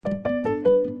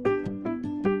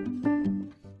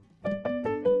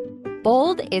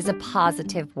Bold is a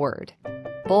positive word.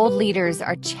 Bold leaders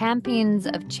are champions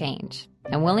of change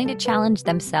and willing to challenge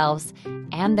themselves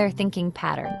and their thinking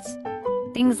patterns.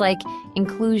 Things like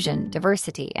inclusion,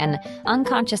 diversity, and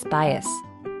unconscious bias.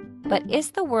 But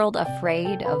is the world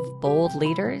afraid of bold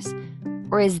leaders?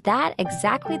 Or is that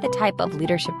exactly the type of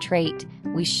leadership trait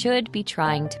we should be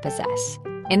trying to possess?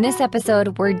 In this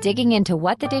episode, we're digging into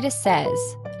what the data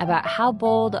says about how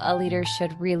bold a leader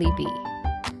should really be.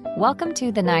 Welcome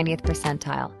to The 90th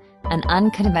Percentile, an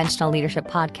unconventional leadership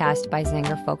podcast by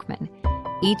Zenger Folkman.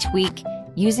 Each week,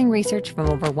 using research from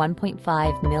over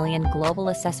 1.5 million global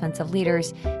assessments of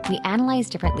leaders, we analyze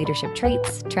different leadership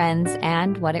traits, trends,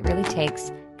 and what it really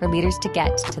takes for leaders to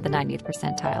get to the 90th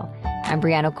percentile. I'm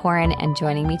Brianna Corin, and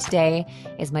joining me today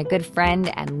is my good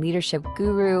friend and leadership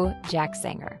guru, Jack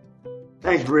Zenger.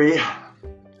 Thanks, Bri.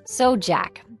 So,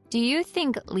 Jack, do you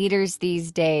think leaders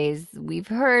these days, we've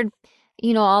heard,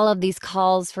 all of these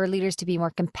calls for leaders to be more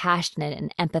compassionate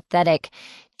and empathetic.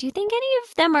 Do you think any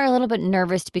of them are a little bit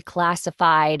nervous to be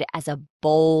classified as a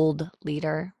bold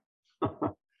leader?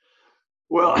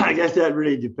 Well, I guess that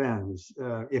really depends.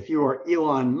 If you are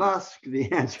Elon Musk,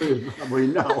 the answer is probably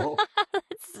no.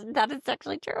 That is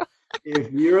actually true.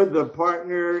 If you're the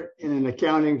partner in an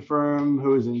accounting firm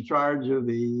who's in charge of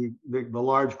the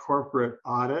large corporate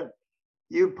audit,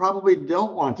 you probably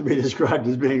don't want to be described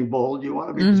as being bold. You want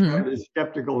to be described as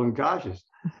skeptical and cautious.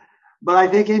 But I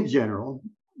think in general,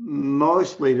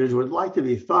 most leaders would like to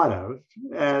be thought of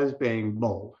as being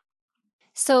bold.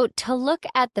 So to look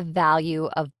at the value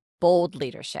of bold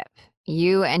leadership,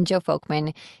 you and Joe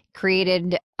Folkman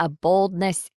created a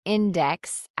boldness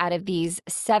index out of these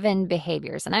 7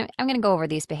 behaviors. And I'm going to go over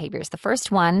these behaviors. The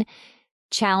first one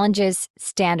challenges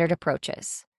standard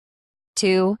approaches.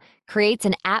 2, creates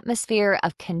an atmosphere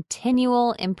of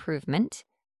continual improvement.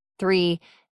 3,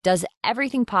 does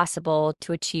everything possible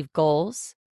to achieve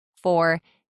goals. 4,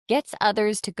 gets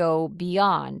others to go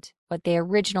beyond what they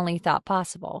originally thought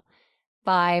possible.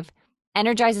 5,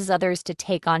 energizes others to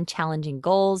take on challenging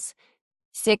goals.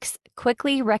 6,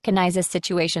 quickly recognizes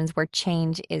situations where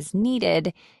change is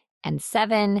needed. And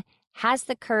 7, has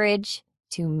the courage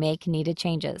to make needed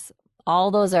changes.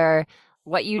 All those are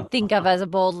what you'd think of as a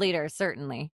bold leader,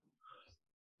 certainly.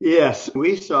 Yes,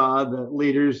 we saw that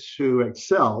leaders who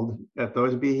excelled at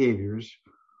those behaviors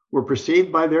were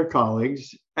perceived by their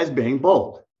colleagues as being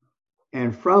bold.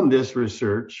 And from this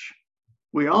research,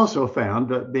 we also found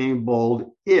that being bold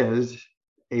is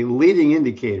a leading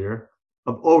indicator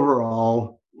of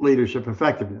overall leadership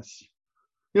effectiveness.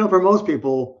 For most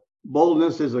people,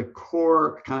 boldness is a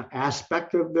core kind of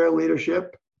aspect of their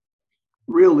leadership.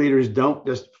 Real leaders don't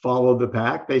just follow the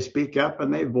pack. They speak up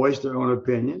and they voice their own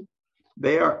opinion.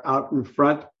 They are out in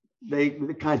front. They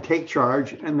kind of take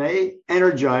charge and they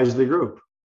energize the group.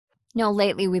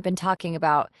 Lately we've been talking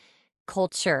about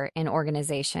culture in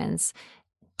organizations.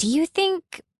 Do you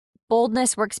think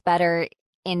boldness works better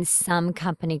in some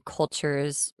company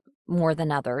cultures more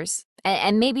than others?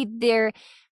 And maybe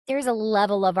there's a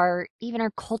level of our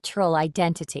cultural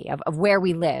identity of where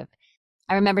we live.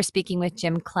 I remember speaking with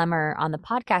Jim Clemmer on the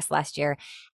podcast last year,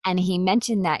 and he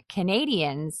mentioned that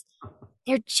Canadians,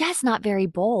 they're just not very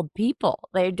bold people.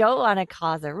 They don't want to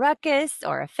cause a ruckus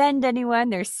or offend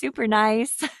anyone. They're super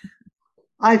nice.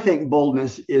 I think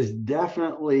boldness is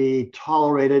definitely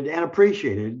tolerated and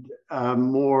appreciated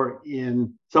more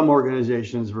in some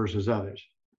organizations versus others.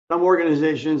 Some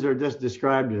organizations are just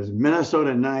described as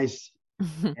Minnesota nice,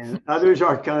 and others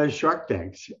are kind of shark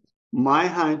tanks. My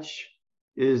hunch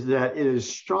is that it is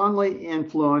strongly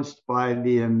influenced by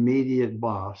the immediate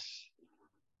boss.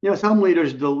 Some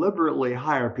leaders deliberately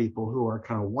hire people who are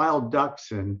kind of wild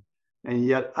ducks, and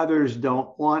yet others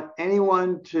don't want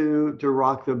anyone to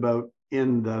rock the boat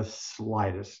in the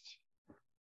slightest.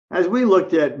 As we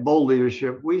looked at bold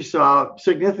leadership, we saw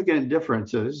significant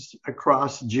differences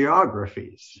across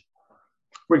geographies.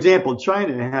 For example,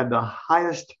 China had the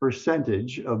highest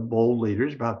percentage of bold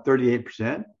leaders, about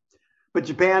 38%. But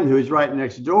Japan, who's right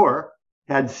next door,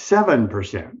 had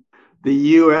 7%. The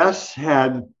US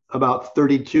had about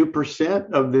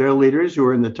 32% of their leaders who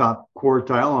were in the top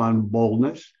quartile on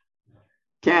boldness.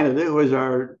 Canada, who was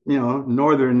our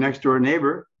northern next door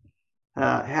neighbor,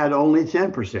 had only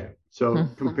 10%. So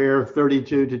compare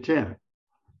 32 to 10.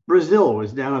 Brazil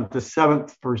was down at the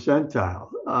 7th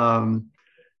percentile.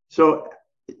 So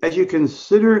as you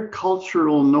consider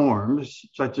cultural norms,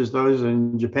 such as those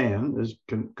in Japan, as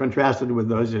contrasted with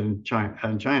those in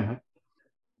China,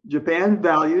 Japan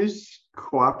values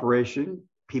cooperation,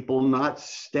 people not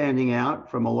standing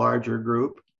out from a larger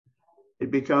group.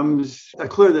 It becomes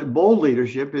clear that bold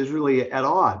leadership is really at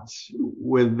odds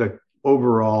with the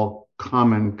overall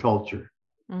common culture.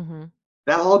 Mm-hmm.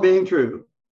 That all being true,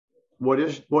 what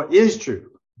is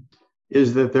true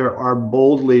is that there are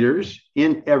bold leaders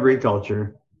in every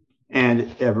culture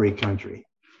and every country.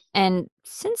 And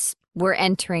since we're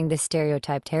entering the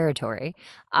stereotype territory,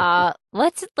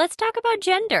 let's talk about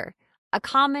gender. A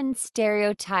common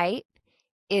stereotype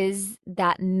is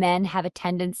that men have a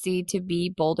tendency to be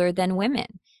bolder than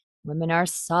women. Women are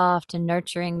soft and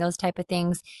nurturing, those type of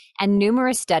things. And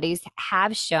numerous studies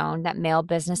have shown that male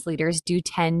business leaders do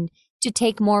tend to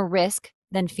take more risk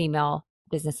than female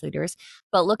business leaders.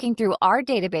 But looking through our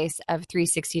database of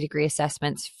 360-degree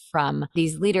assessments from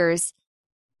these leaders,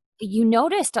 you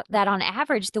noticed that on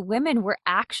average, the women were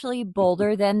actually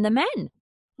bolder than the men,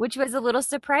 which was a little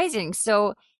surprising.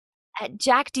 So,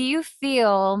 Jack, do you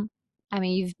feel, I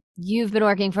mean, you've been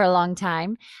working for a long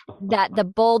time, that the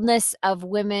boldness of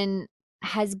women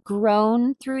has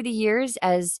grown through the years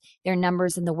as their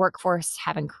numbers in the workforce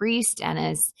have increased and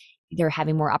as they're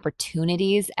having more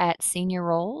opportunities at senior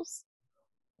roles?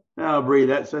 Oh, Bree,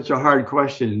 that's such a hard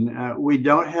question. We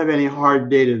don't have any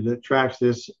hard data that tracks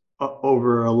this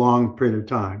over a long period of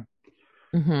time.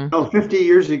 Mm-hmm. Well, 50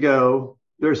 years ago,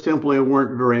 there simply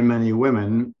weren't very many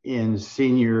women in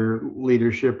senior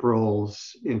leadership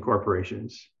roles in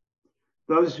corporations.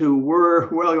 Those who were,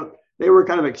 well, they were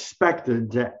kind of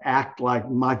expected to act like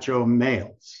macho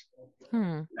males.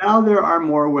 Now there are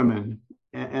more women,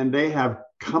 and they have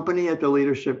company at the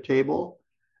leadership table.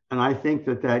 And I think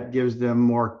that gives them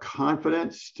more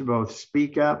confidence to both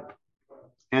speak up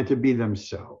and to be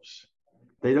themselves.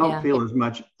 They don't feel as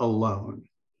much alone.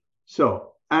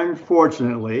 So,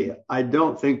 unfortunately, I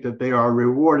don't think that they are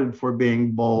rewarded for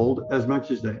being bold as much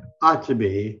as they ought to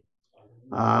be.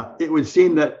 It would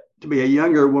seem that to be a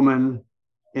younger woman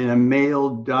in a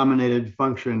male-dominated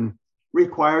function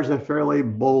requires a fairly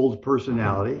bold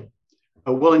personality,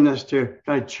 a willingness to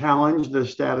kind of challenge the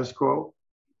status quo,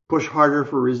 push harder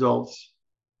for results,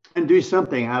 and do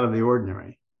something out of the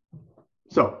ordinary.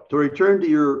 So, to return to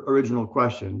your original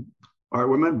question, are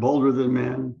women bolder than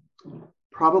men?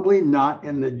 Probably not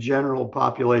in the general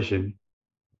population.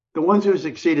 The ones who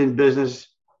succeed in business,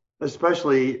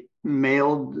 especially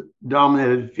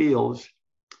male-dominated fields,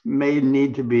 may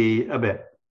need to be a bit.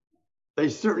 They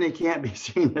certainly can't be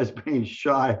seen as being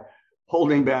shy,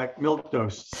 holding back milk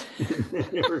toasts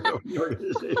in the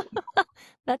organization.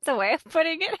 That's a way of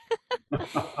putting it.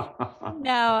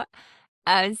 Now,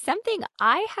 something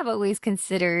I have always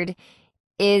considered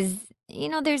is,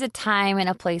 there's a time and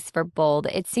a place for bold.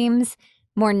 It seems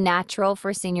more natural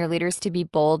for senior leaders to be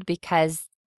bold because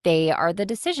they are the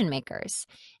decision makers.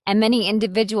 And many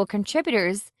individual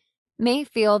contributors may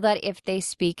feel that if they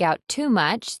speak out too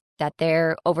much, that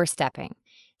they're overstepping.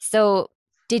 So,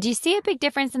 did you see a big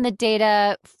difference in the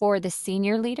data for the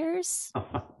senior leaders?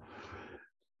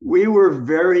 We were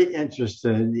very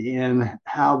interested in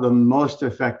how the most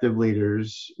effective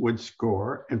leaders would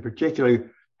score, and particularly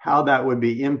how that would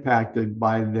be impacted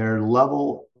by their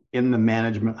level in the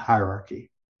management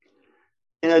hierarchy.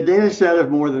 In a data set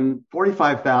of more than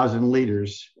 45,000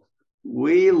 leaders,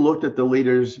 we looked at the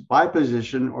leaders by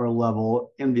position or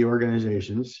level in the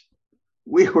organizations.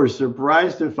 We were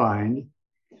surprised to find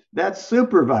that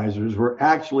supervisors were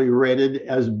actually rated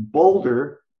as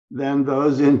bolder than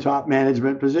those in top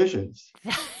management positions.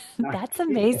 That's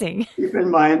amazing. Keep in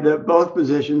mind that both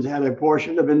positions had a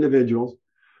portion of individuals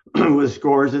with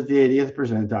scores at the 80th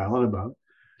percentile and above.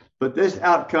 But this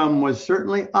outcome was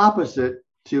certainly opposite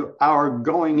to our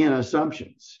going in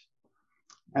assumptions.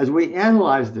 As we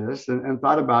analyzed this and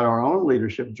thought about our own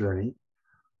leadership journey,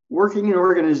 working in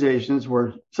organizations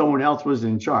where someone else was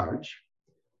in charge,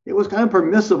 it was kind of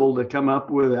permissible to come up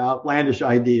with outlandish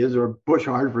ideas or push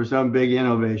hard for some big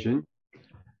innovation.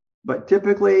 But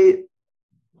typically,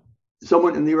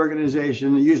 someone in the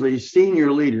organization, usually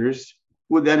senior leaders,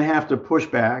 would then have to push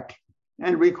back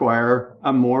and require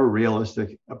a more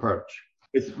realistic approach.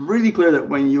 It's really clear that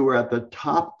when you are at the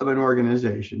top of an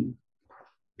organization,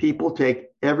 people take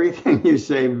everything you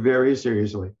say very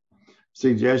seriously.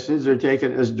 Suggestions are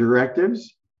taken as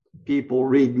directives. People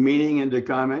read meaning into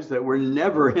comments that were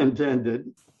never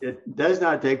intended. It does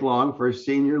not take long for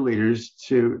senior leaders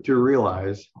to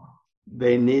realize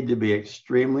they need to be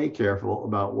extremely careful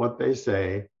about what they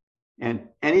say and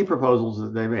any proposals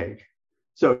that they make.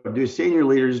 So do senior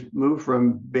leaders move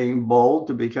from being bold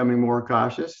to becoming more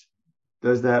cautious?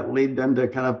 Does that lead them to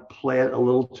kind of play it a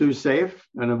little too safe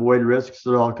and avoid risks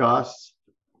at all costs?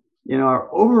 In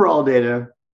our overall data,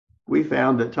 we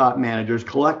found that top managers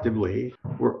collectively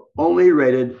were only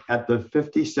rated at the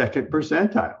 52nd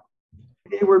percentile.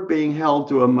 They were being held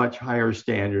to a much higher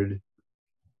standard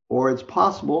or it's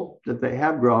possible that they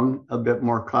have grown a bit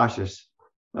more cautious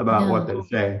about what they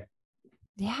say.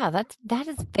 Yeah, that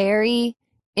is very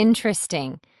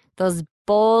interesting. Those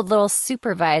bold little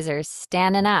supervisors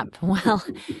standing up. Well,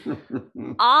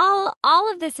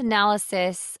 all of this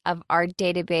analysis of our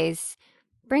database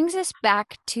brings us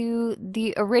back to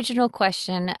the original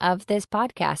question of this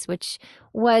podcast, which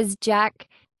was, Jack,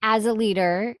 as a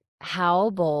leader, how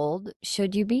bold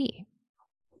should you be?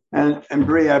 And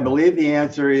Bree, I believe the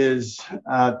answer is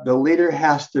the leader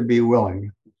has to be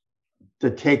willing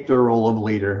to take the role of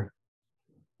leader.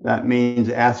 That means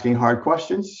asking hard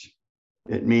questions.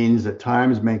 It means at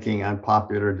times making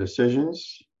unpopular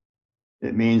decisions.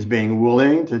 It means being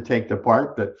willing to take the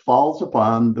part that falls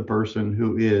upon the person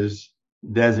who is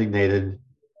designated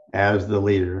as the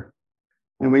leader.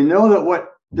 And we know that what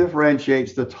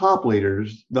differentiates the top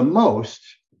leaders the most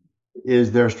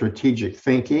is their strategic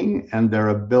thinking and their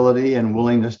ability and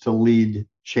willingness to lead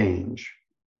change.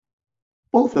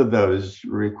 Both of those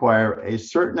require a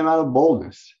certain amount of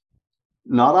boldness,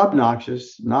 not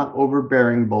obnoxious, not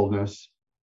overbearing boldness,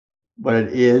 but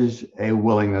it is a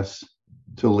willingness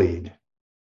to lead.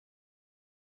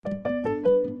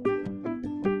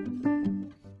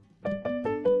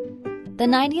 The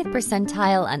 90th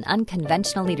Percentile, an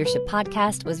Unconventional Leadership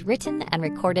podcast, was written and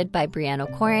recorded by Brianne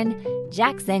O'Corin,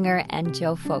 Jack Zenger, and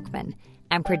Joe Folkman,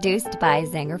 and produced by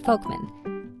Zenger Folkman.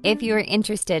 If you are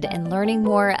interested in learning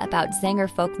more about Zenger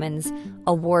Folkman's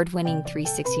award-winning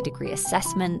 360-degree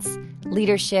assessments,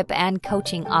 leadership and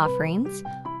coaching offerings,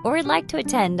 or would like to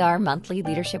attend our monthly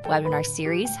leadership webinar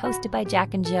series hosted by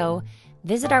Jack and Joe,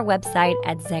 visit our website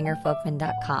at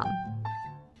zengerfolkman.com.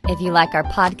 If you like our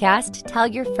podcast, tell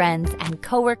your friends and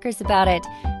coworkers about it,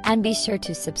 and be sure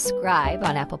to subscribe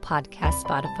on Apple Podcasts,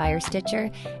 Spotify, or Stitcher,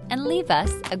 and leave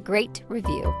us a great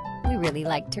review. We really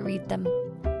like to read them.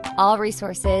 All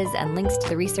resources and links to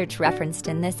the research referenced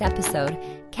in this episode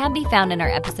can be found in our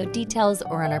episode details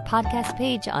or on our podcast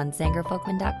page on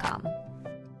zengerfolkman.com.